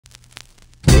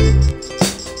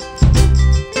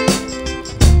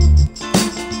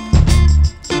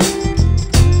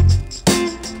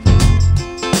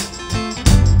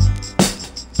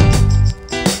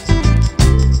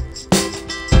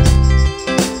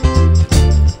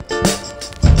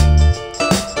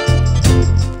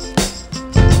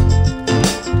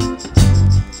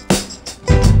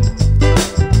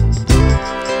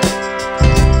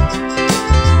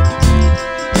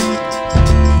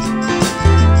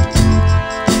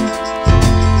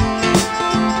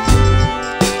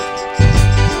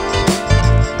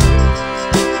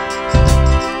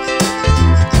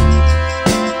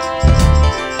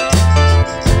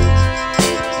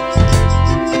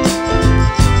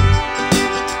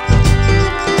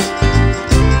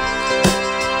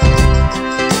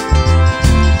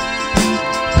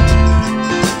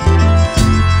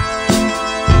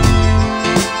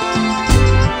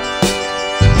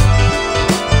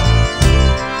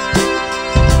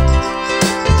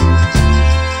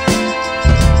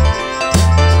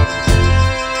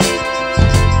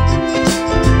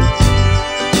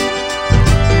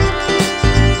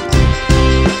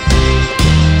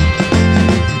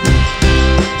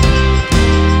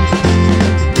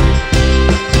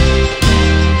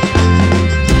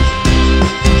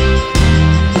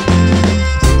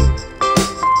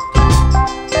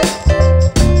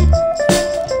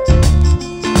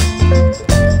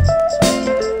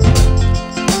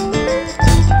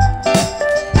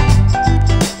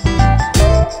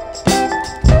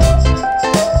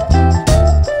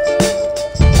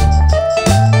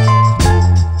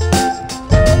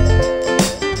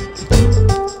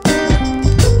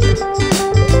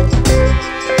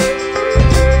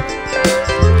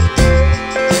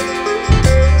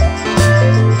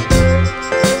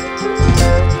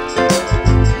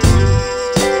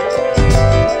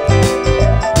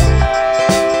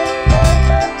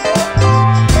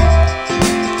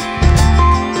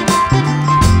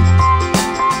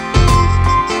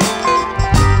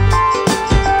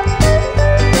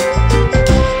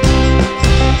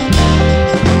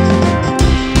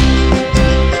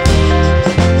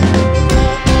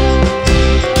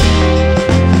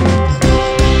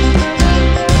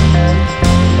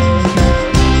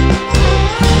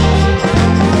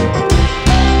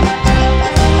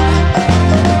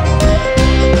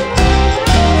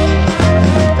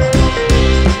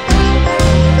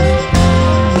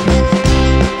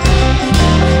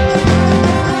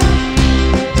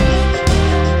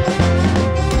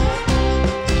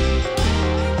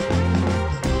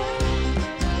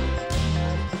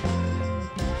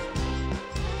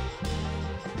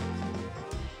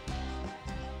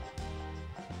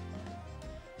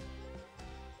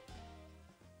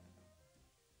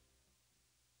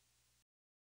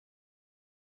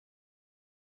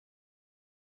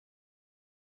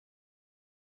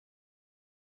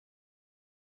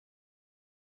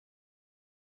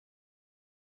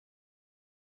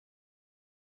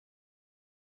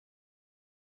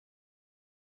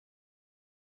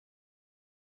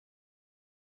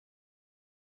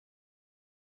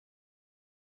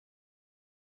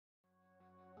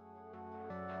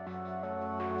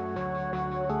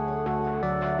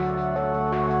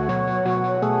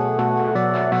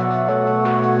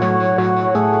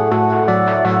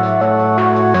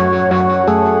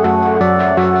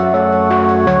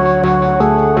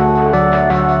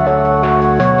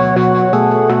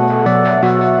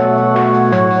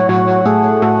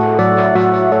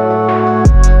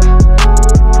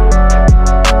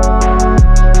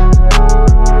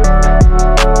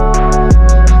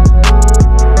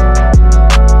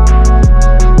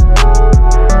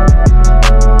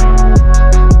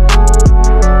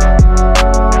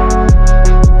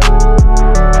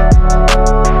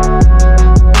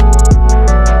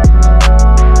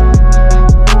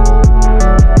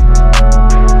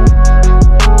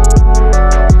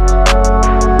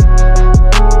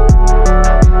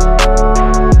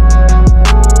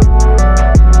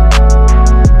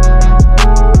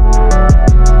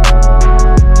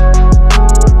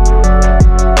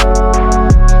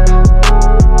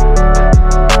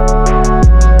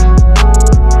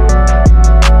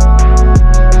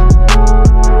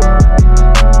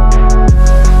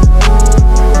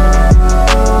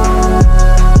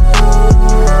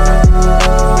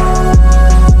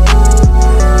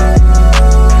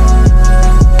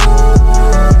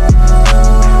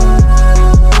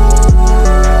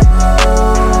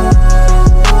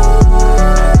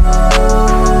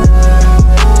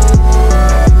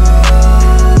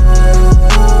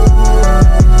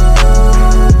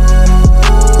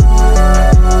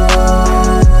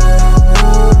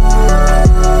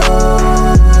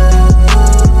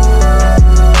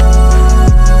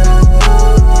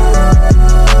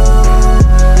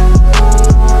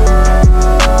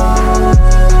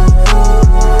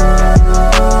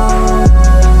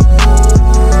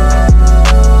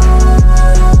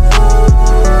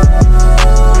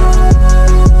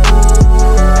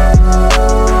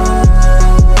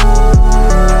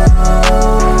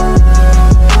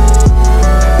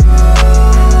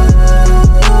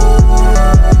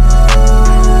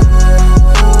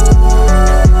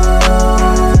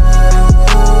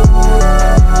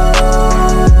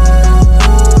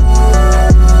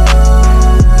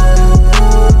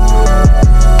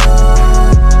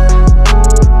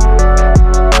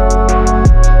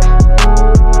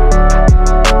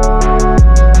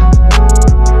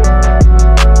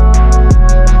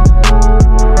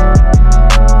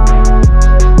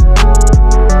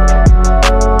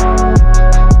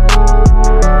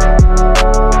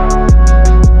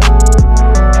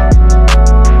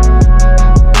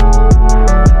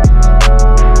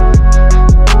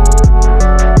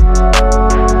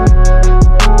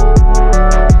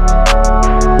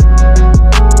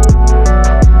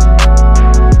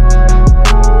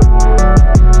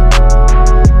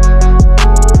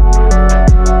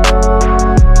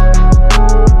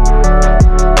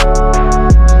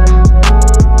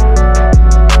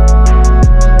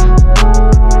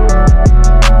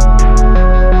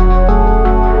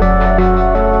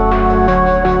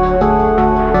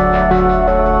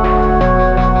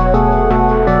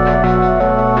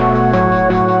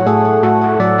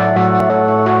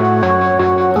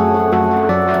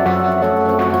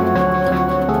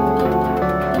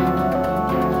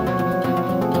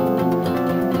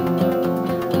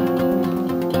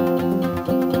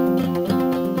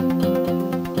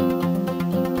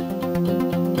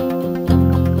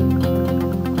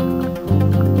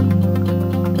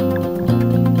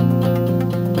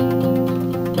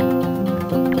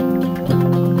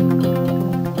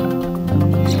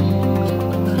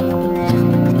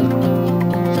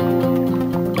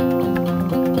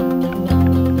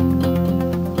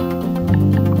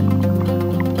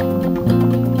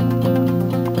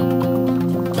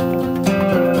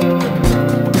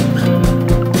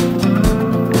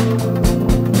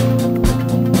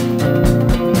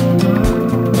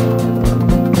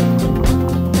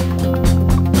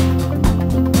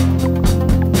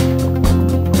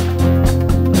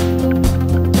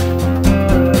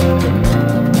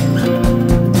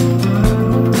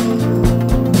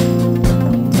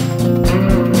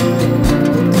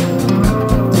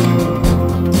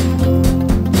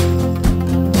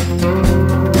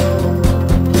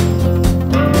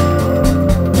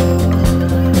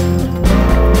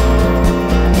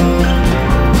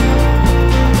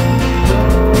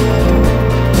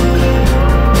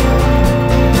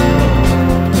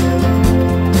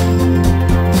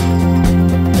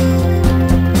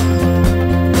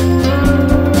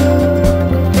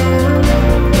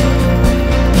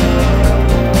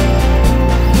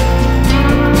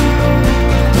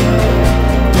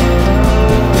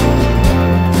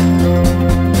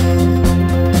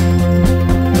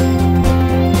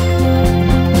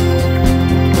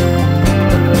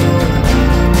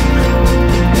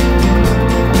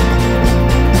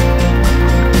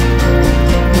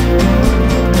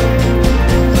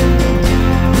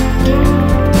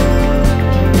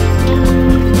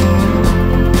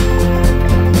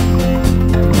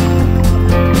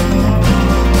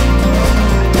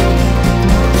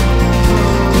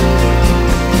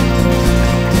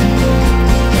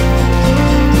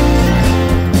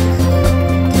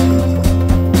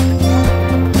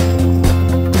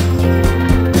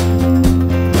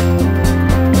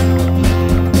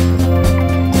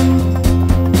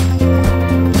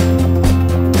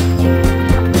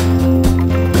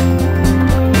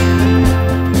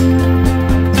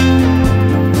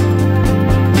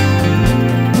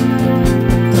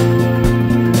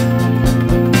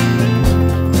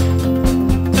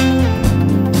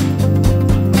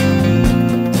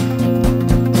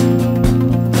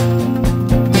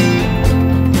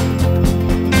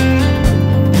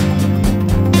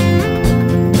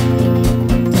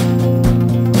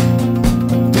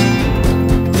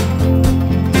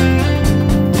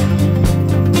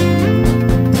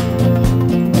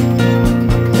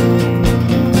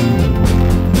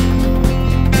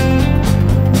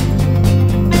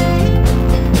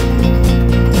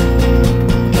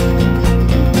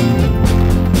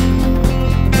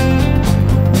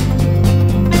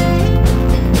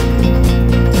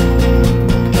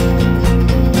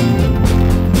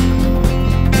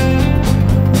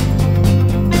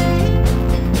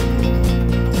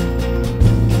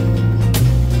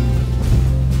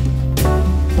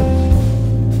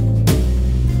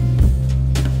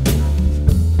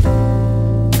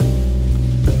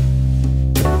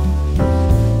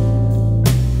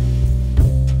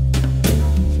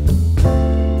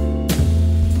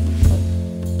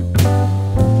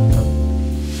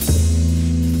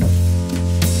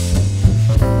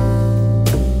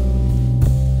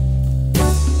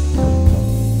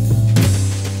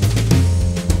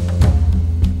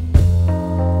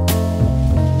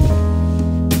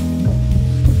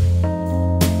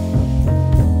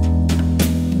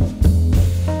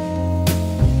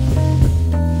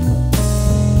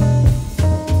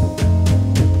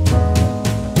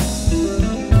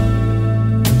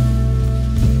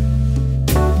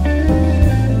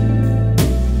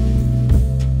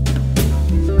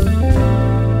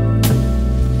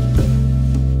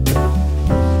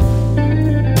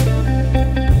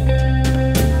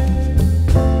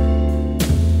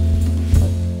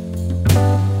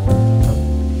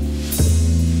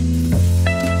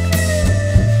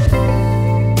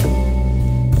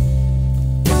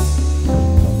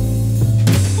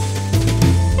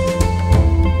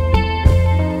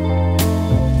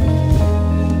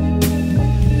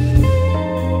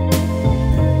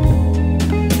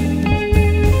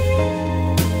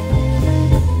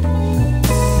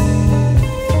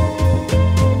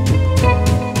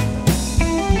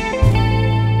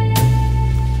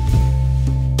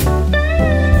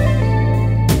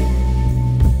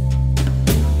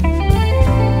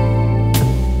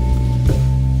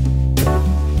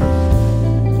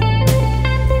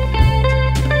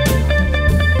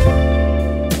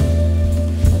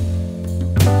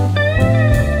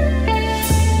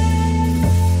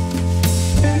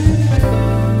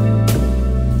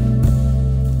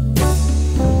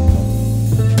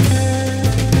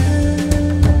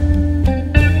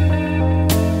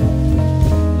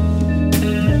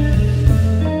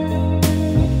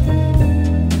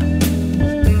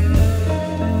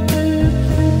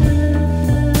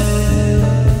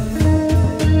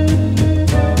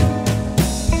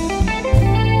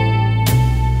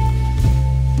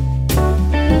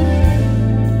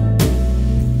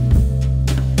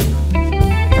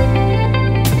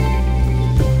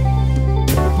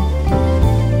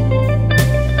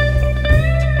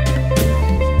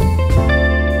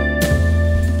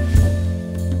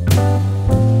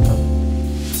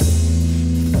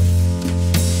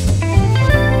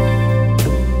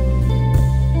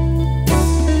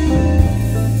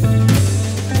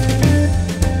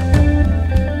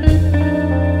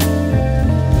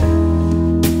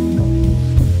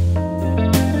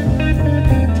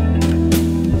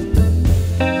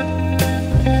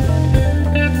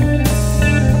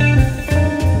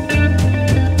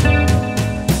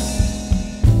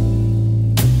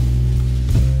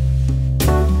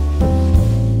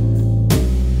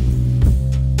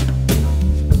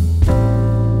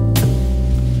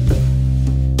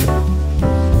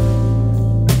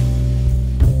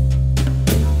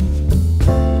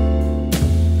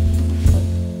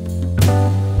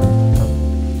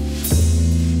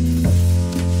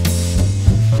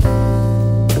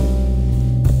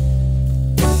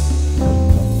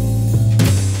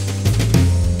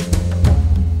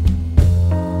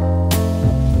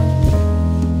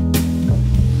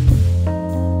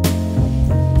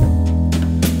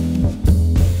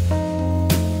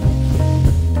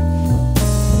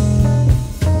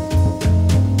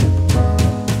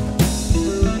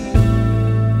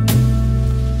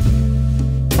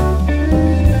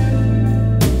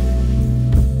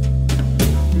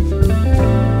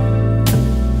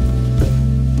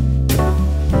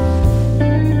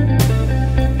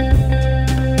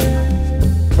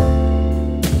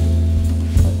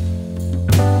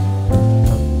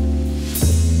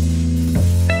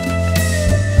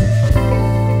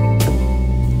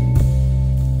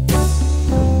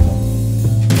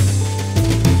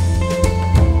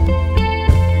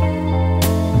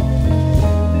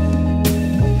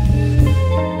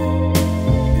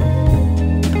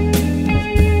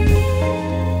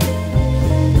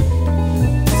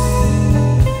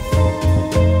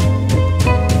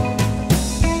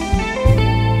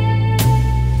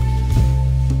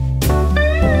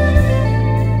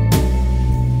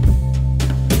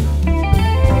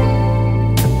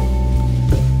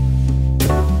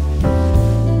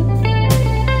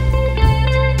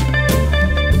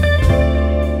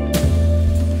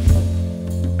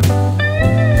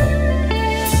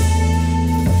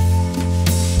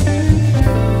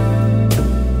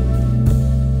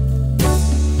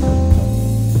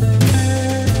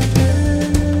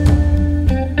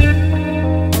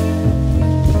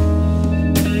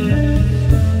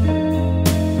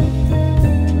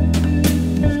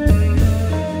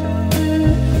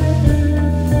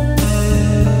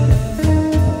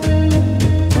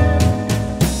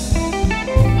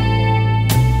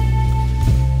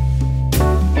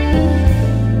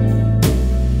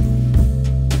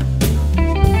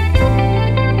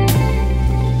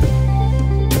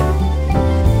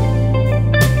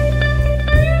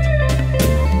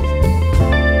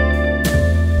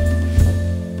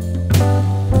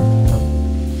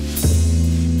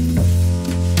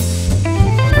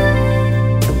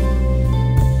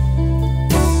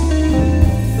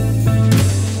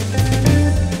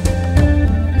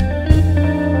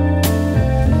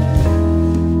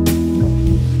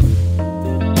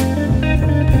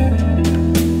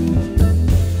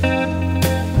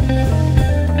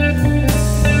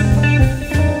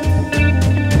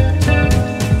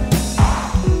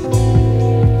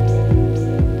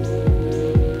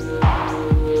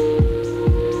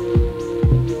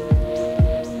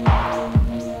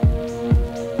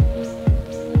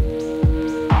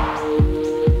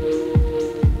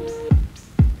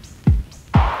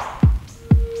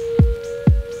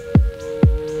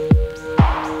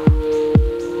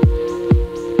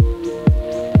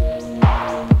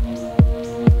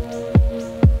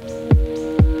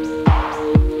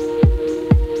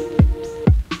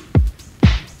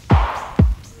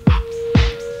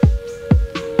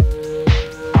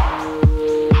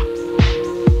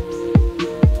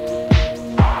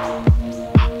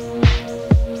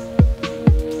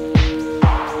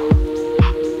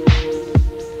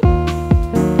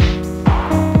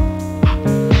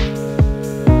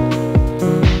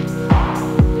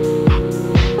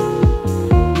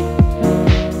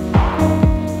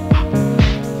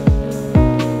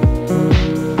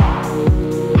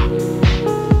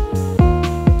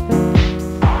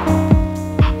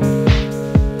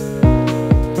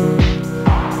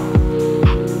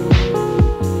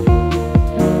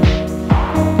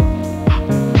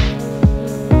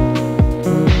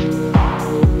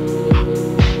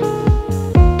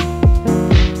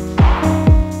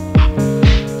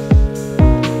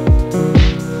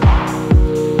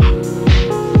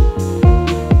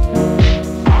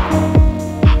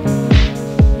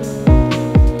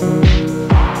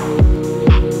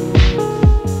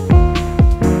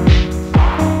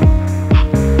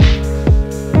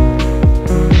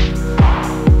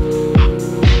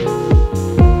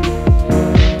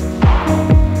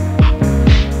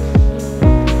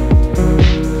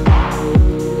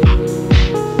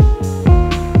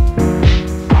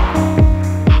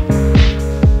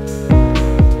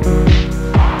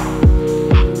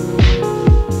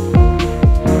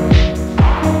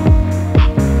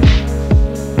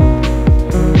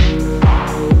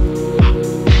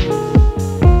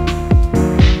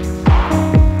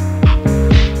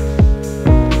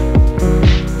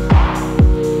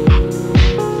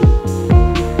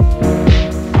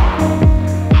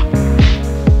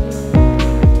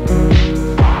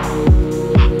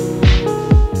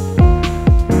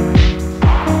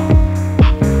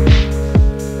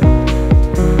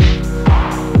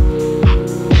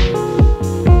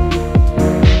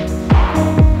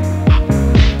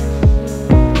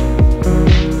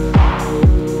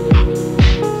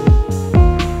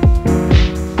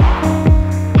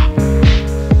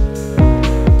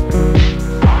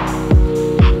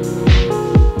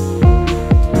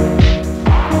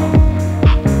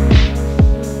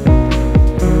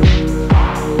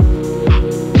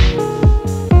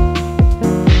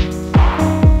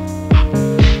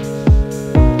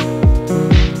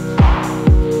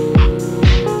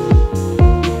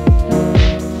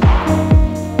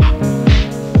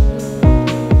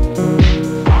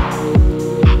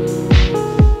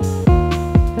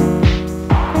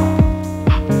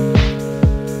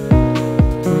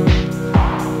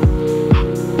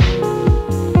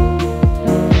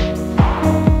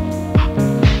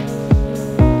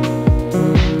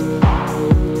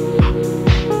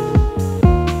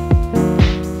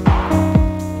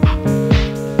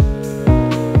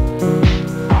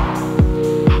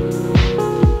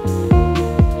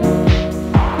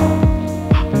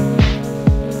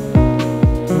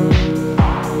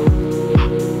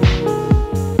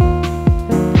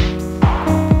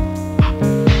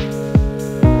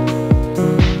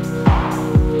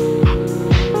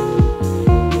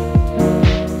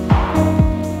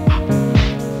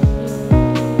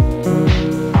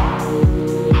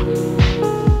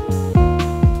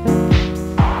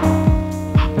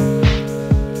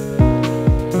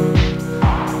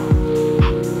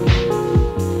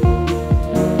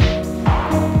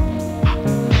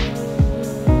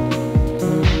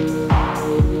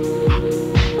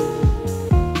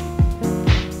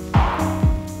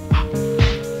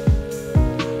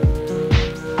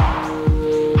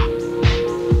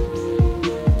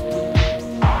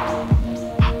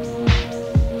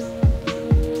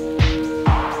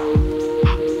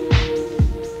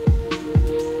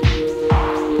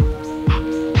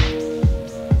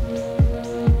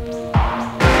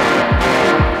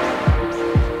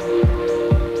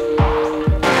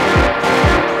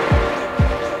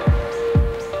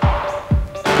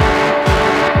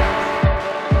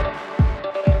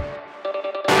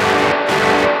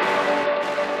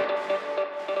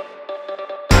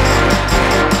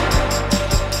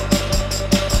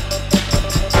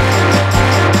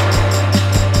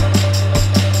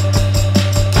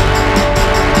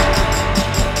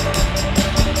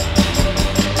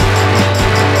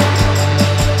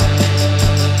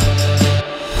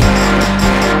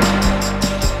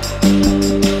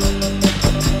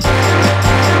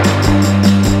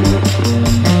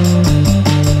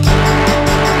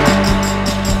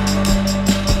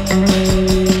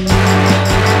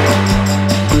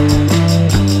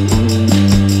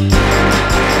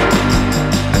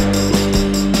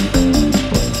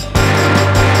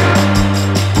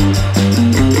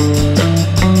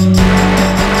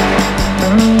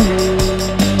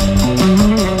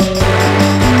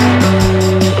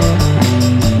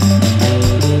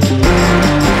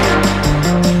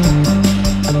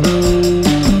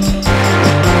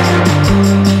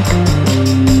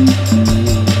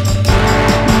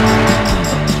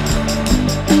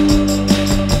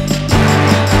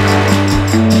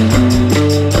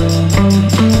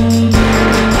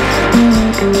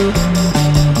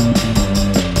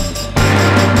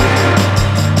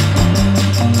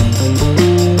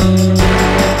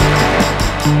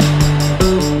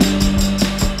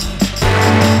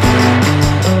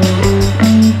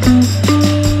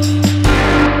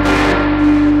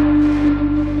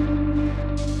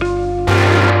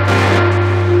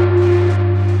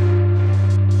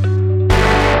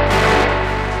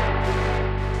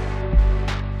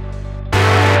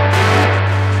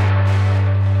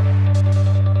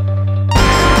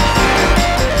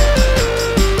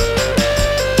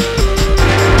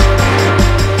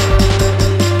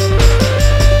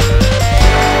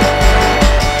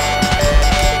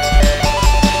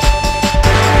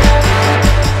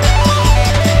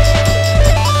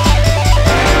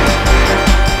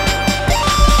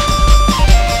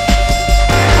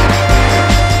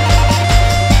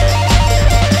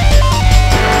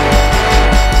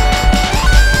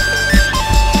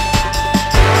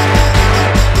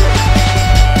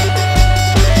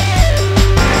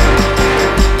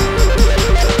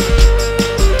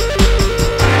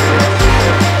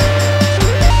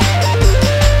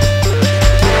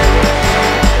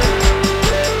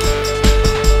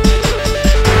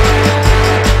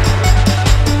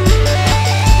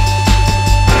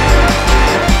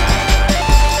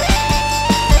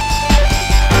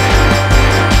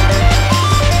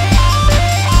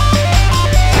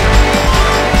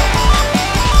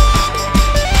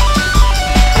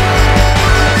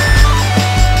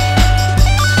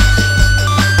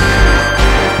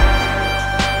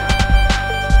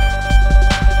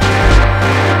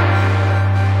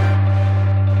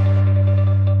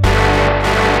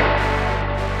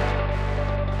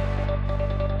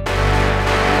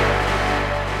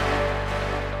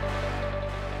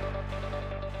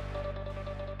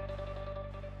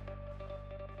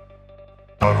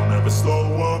never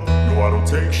slow up, no I don't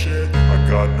take shit. I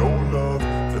got no love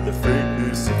for the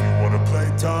fakeness. If you wanna play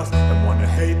tough and wanna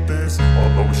hate this,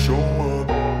 I'll always show up.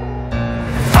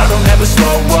 I don't ever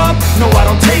slow up, no I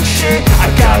don't take shit. I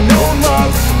got no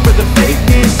love for the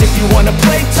fakeness. If you wanna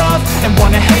play tough and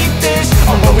wanna hate this,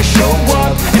 I'll always show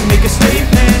up and make a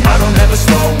statement. I don't ever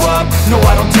slow up, no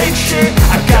I don't take shit.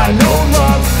 I got no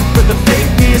love for the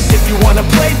fakeness. If you wanna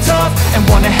play tough and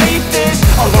wanna hate this,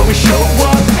 I'll always show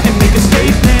up and make a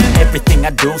statement. Everything I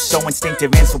do so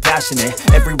instinctive and so passionate.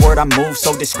 Every word I move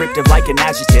so descriptive like an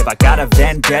adjective. I got a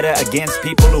vendetta against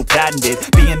people who patented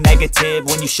being negative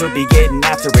when you should be getting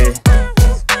after it.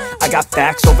 I got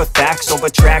facts over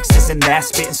tracks, this and that.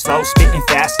 Spitting slow, spitting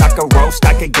fast. I could roast,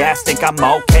 I could gas. Think I'm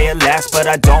okay at last, but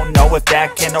I don't know if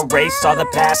that can erase all the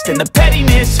past. And the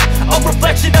pettiness, a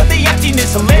reflection of the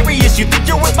emptiness. Hilarious, you think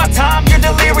you're worth my time, you're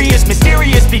delirious.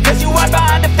 Mysterious, because you hide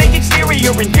behind a fake exterior.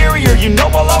 Inferior, you know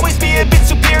I'll always be a bit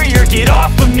superior. Get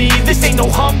off of me, this ain't no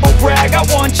humble brag. I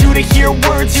want you to hear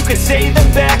words, you can say them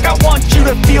back. I want you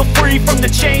to feel free from the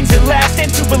chains at last, and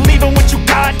to believe in what you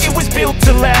got, it was built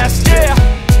to last, yeah.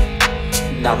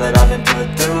 Now that I've been put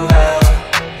through hell,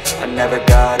 I never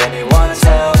got anyone's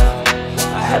help.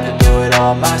 I had to do it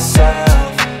all myself.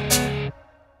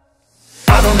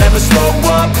 I don't ever slow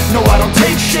up, no I don't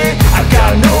take shit. I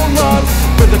got no love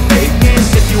for the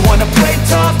fakeness. If you wanna play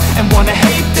tough and wanna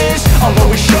hate this, I'll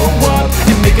always show up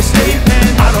and make a statement.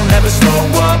 I don't ever slow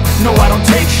up, no I don't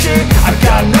take shit. I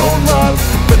got no love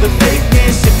for the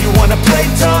fakeness. If you wanna play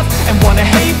tough and wanna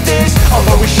hate this, I'll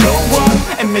always show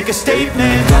up and make a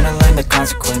statement. Gonna learn the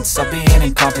consequence of being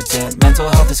incompetent. Mental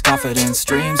health is confidence,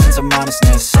 dreams and some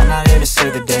honestness. I'm not here to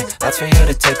save the day, that's for you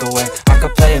to take away. I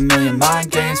could play a million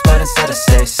mind games, but instead I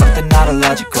say something not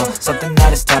illogical, something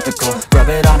that is topical. Rub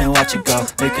it on and watch it go,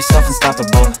 make yourself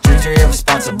unstoppable. Dreams are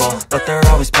irresponsible, but they're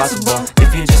always possible.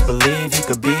 If you just believe, you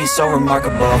could be so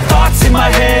remarkable. Thoughts in my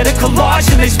head, a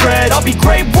collage and they spread. I'll be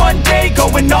great one day,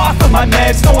 going off of my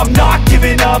meds. No, I'm not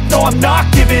giving up, no, I'm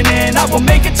not giving in. I will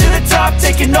make it to the top,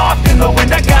 taking off in the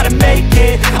wind. I gotta make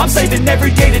it, I'm saving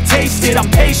every day to taste it. I'm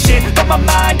patient, but my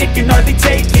mind, it can hardly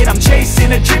take it. I'm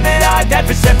chasing a dream that I've had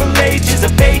for several ages. A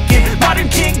vacant, modern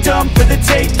kingdom for the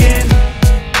taking.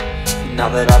 Now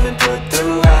that I've been put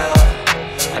through hell,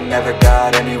 I never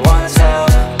got anyone's help.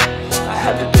 I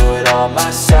had to do it all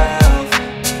myself.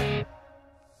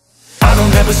 I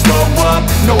don't ever slow up,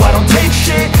 no I don't take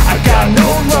shit. I got no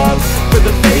love for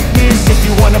the fakeness. If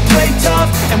you wanna play tough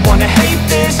and wanna hate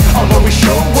this, I'll always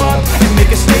show up and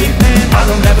make a statement. I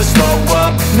don't ever slow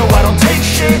up, no I don't take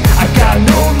shit. I got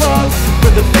no love for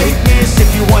the fakeness. If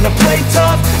you wanna play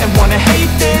tough and wanna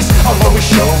hate this, I'll always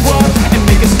show up and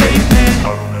make a statement.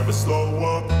 I don't ever slow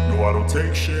up, no I don't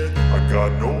take shit. I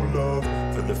got no love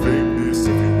for the fakeness.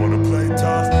 If you wanna play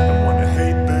tough and wanna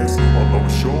hate this, I'll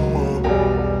always show up.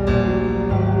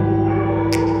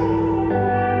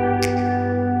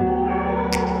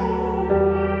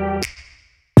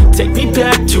 Take me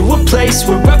back to a place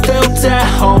where I felt at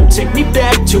home. Take me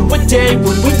back to a day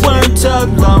when we weren't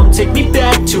alone. Take me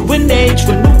back to an age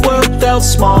when the world felt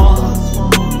small.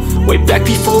 Way back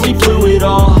before we blew it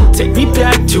all. Take me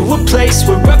back to a place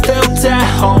where I felt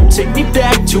at home. Take me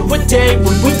back to a day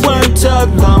when we weren't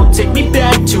alone. Take me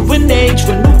back to an age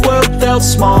when the world felt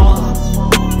small.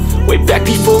 Way back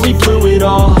before we blew it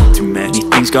all. Too many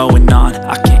things going on,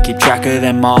 I can't keep track of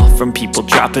them all. From people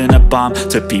dropping a bomb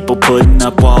to people putting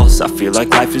up walls. I feel like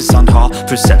life is on hold,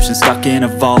 perception stuck in a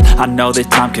vault. I know that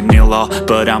time can heal all,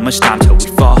 but how much time till we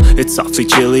fall? It's awfully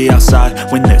chilly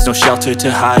outside, when there's no shelter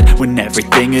to hide. When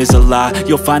everything is a lie,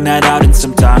 you'll find that out in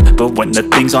some time. But when the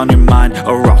things on your mind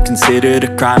are all considered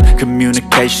a crime,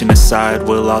 communication aside,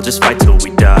 we'll all just fight till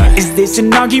we die. Is this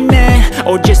an argument,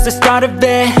 or just the start of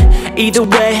it? Either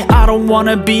way, I don't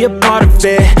wanna be a part of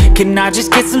it. Can I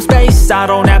just get some space? I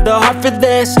don't have the heart for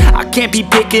this. I can't be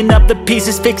picking up the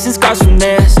pieces, fixing scars from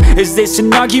this. Is this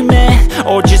an argument,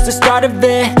 or just the start of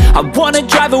it? I wanna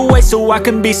drive away so I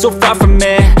can be so far from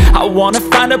it. I wanna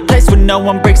find a place where no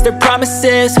one breaks their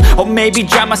promises. Or maybe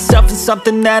drown myself in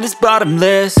something that is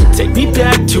bottomless. Take me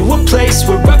back to a place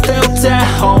where I felt at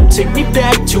home. Take me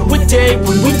back to a day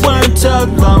when we weren't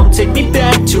alone. Take me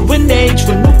back to an age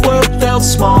when the world felt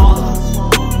small.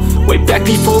 Way back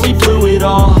before we blew it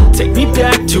all. Take me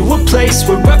back to a place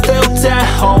where I felt at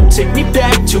home. Take me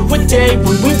back to a day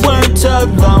when we weren't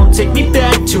alone. Take me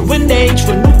back to an age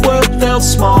when the world felt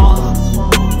small.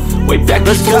 Way back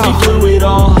before we blew it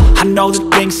all. I know that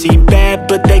things seem bad,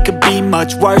 but they could be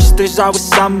much worse. There's always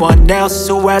someone else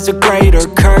who has a greater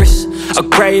curse, a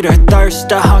greater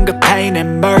thirst, a hunger, pain,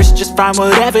 and mercy. Just find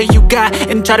whatever you got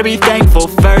and try to be thankful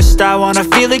first. I wanna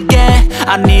feel again,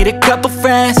 I need a couple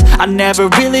friends. I never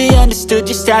really understood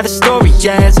just how the story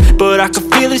ends, but I can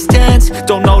feel it's tense,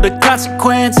 don't know the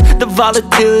consequence. The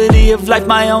volatility of life,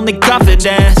 my only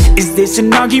confidence. Is this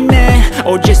an argument,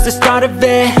 or just the start of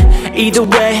it? Either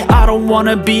way, I don't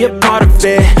wanna be a part of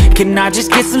it. Can I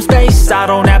just get some space? I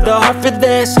don't have the heart for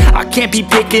this. I can't be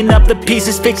picking up the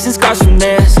pieces, fixing scars from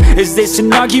this. Is this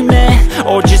an argument,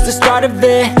 or just the start of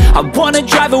it? I wanna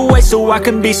drive away so I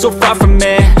can be so far from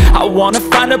it. I wanna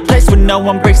find a place where no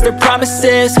one breaks their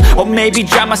promises, or maybe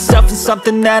drown myself in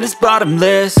something that is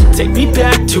bottomless. Take me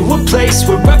back to a place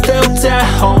where I felt at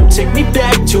home. Take me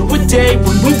back to a day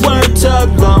when we weren't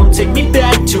alone. Take me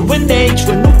back to an age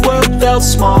when the world felt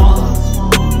small,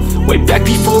 way back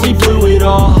before we blew it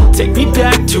all. Take me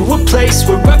back to a place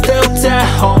where I felt at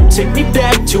home. Take me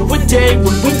back to a day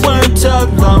when we weren't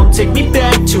alone. Take me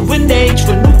back to an age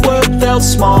when the world felt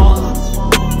small,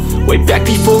 way back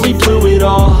before we blew it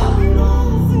all.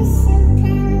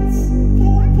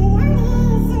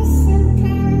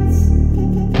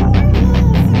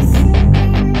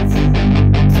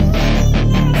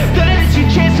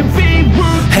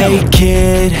 Hey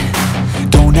kid,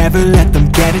 don't ever let them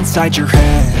get inside your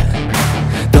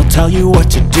head. They'll tell you what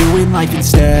to do in life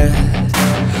instead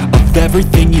of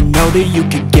everything you know that you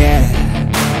could get.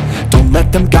 Don't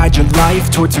let them guide your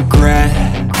life towards regret.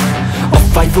 I'll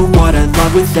fight for what I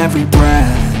love with every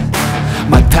breath.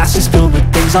 My past is filled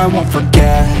with things I won't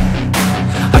forget.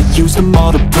 I use them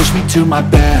all to push me to my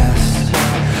best.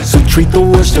 So treat the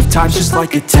worst of times just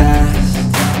like a test.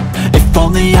 If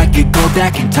only I could go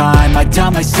back in time, I'd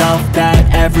tell myself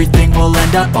that everything will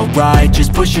end up alright.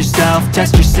 Just push yourself,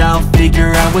 test yourself,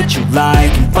 figure out what you like,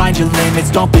 and find your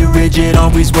limits, don't be rigid,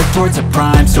 always work towards a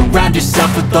prime. Surround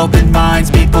yourself with open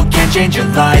minds, people can change your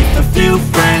life. A few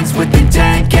friends with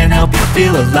intent can help you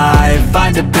feel alive.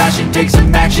 Find a passion, take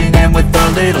some action, and with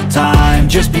a little time,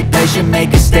 just be patient,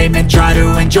 make a statement, try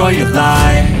to enjoy your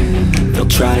life. They'll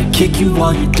try to kick you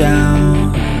while you're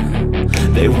down,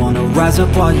 they wanna rise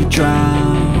up while you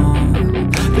drown.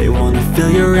 They wanna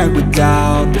fill your head with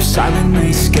doubt. They're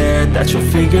silently scared that you'll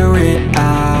figure it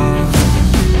out.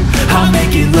 I'll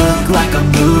make it look like I'm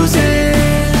losing,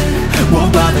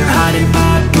 won't bother hiding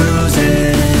my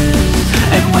bruises.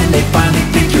 And when they finally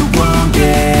think you're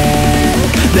wounded,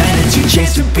 then it's your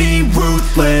chance to be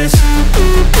ruthless.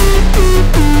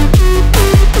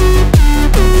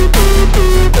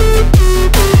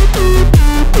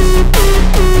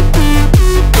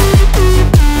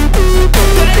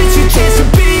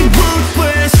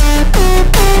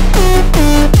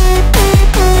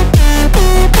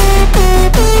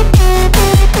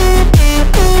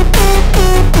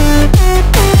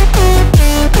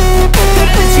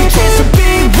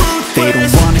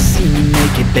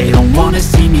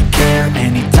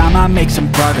 Make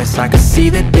some progress, I can see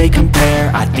that they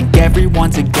compare. I think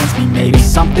everyone's against me, maybe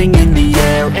something in the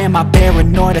air. Am I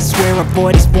paranoid? I swear a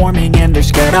void is forming and they're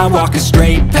scared. I walk a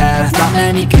straight path, not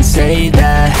many can say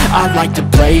that. I like to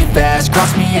play fast,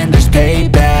 cross me and there's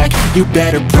payback. You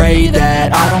better pray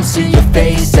that I don't see your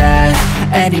face at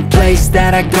any place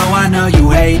that I go. I know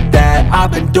you hate that.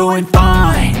 I've been doing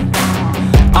fine,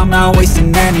 I'm not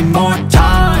wasting any more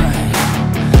time.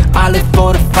 I live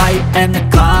for the fight and the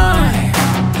climb,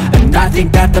 and I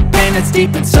think that the pain that's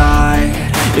deep inside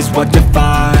is what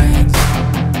defines.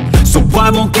 So I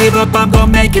won't give up, I'm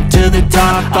gonna make it to the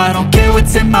top. I don't care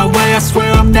what's in my way, I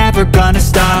swear I'm never gonna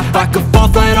stop. I could fall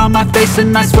flat on my face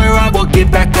and I swear I will get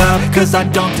back up, cause I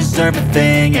don't deserve a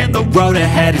thing and the road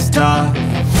ahead is tough.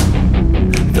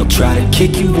 They'll try to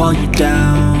kick you while you're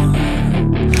down,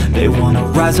 they wanna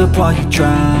rise up while you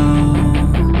drown.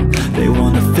 They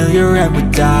wanna fill your head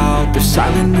with doubt. They're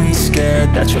silently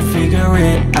scared that you'll figure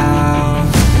it out.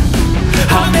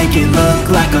 I'll make it look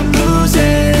like I'm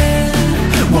losing,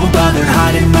 won't bother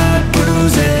hiding my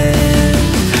bruises.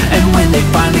 And when they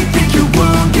finally think you're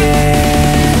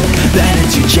wounded, then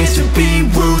it's your chance to be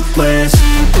ruthless.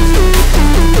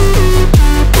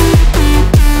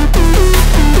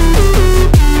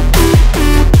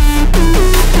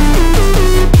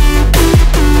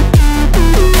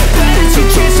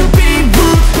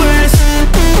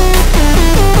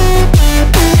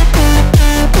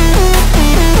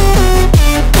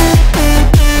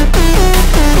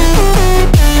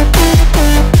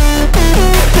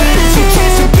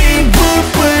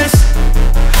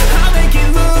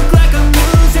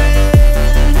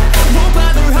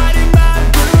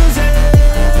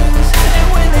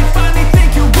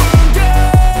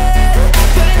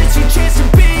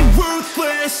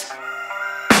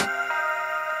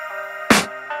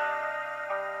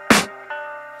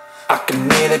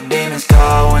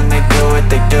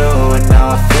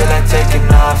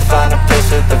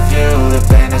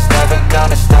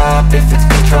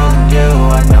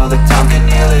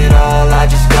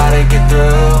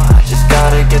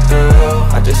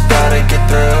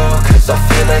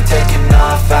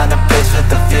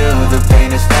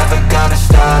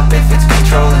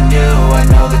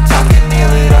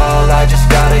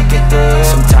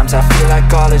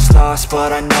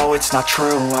 I know it's not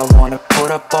true. I wanna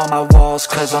put up all my walls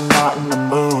cause I'm not in the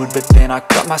mood, but then I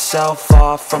cut myself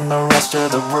off from the rest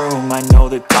of the room. I know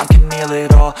that time can heal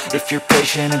it all if you're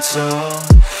patient and soon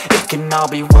it can all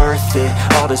be worth it,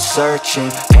 all the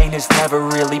searching. Pain is never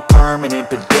really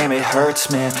permanent, but damn it hurts,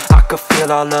 man. I could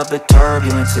feel all of the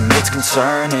turbulence and it's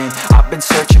concerning. I've been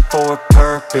searching for a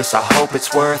purpose, I hope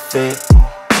it's worth it.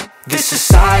 This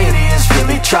society is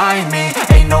really trying me.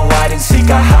 Ain't no hide and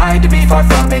seek, I hide to be far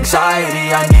from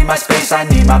anxiety. I need my space, I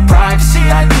need my privacy.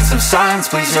 I need some silence,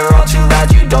 please, you're all too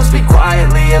loud. You don't speak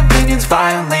quietly, opinions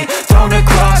violently thrown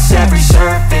across every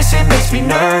surface. It makes me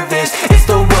nervous, it's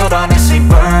the world honestly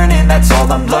burning. That's all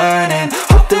I'm learning,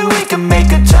 hope that we can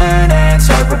make a turn and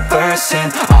start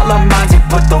reversing. All our minds, we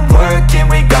put the work in,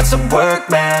 we got some work,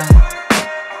 man.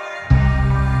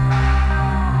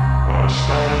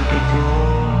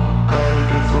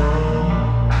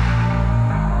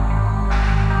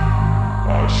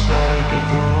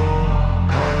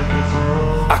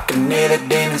 I can hear the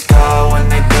demons call when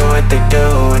they do what they do,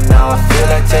 and now I feel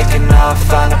like taking off,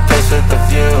 find a place with a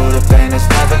view. The pain is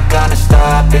never gonna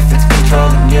stop if it's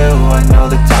controlling you. I know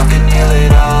that time can heal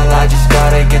it all, I just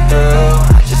gotta get through.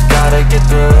 I just gotta get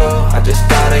through, I just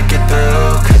gotta get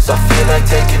through. Cause I feel like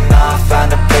taking off,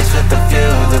 find a place with a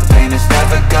view. The pain is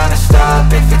never gonna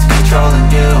stop if it's controlling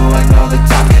you. I know that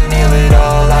time can heal it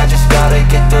all, I just gotta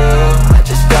get through. I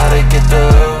just gotta get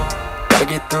through. Gotta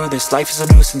get through this, life is a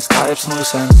nuisance, tie up some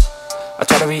loose ends. I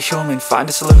try to be human, find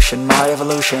a solution, my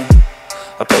evolution.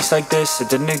 A place like this, it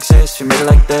didn't exist, we made it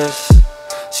like this.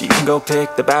 So you can go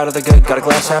pick the bad or the good, got a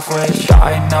glass halfway.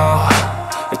 I know,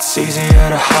 it's easier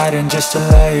to hide than just to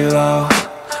lay low.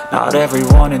 Not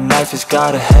everyone in life has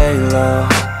got a halo.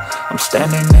 I'm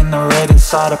standing in the red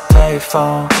inside a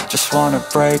payphone, just wanna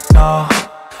break, no.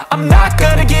 I'm not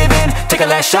gonna give in, take a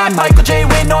last shot, Michael J.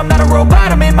 Win. No, I'm not a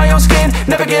robot, I'm in my own skin.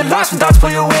 Never get lost when thoughts pull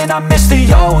you in. I miss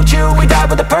the old you, we died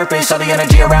with a purpose. All the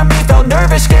energy around me felt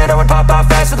nervous, scared I would pop off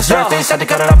fast to the surface. Had to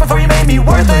cut it off before you made me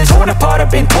worthless. Torn apart, I've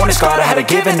been torn and scarred. I had a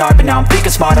given art, but now I'm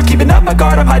thinking smart. I'm keeping up my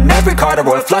guard, I'm hiding every card. A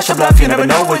royal flush of love, you never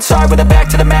know what's hard. With a back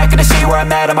to the mat, gonna see where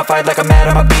I'm at. I'ma fight like I'm mad,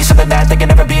 I'm a beast of the net. They can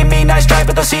never be me, nice try,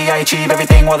 but they'll see I achieve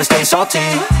everything while they stay salty.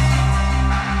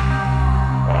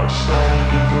 I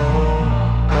started to go,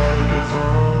 gotta get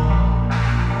through.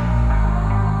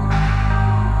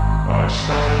 I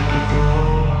started to go,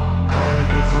 gotta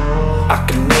get through. I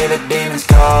can hear the demons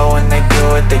call when they do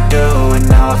what they do, and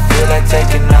now I feel like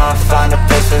taking off, find a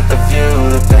place with a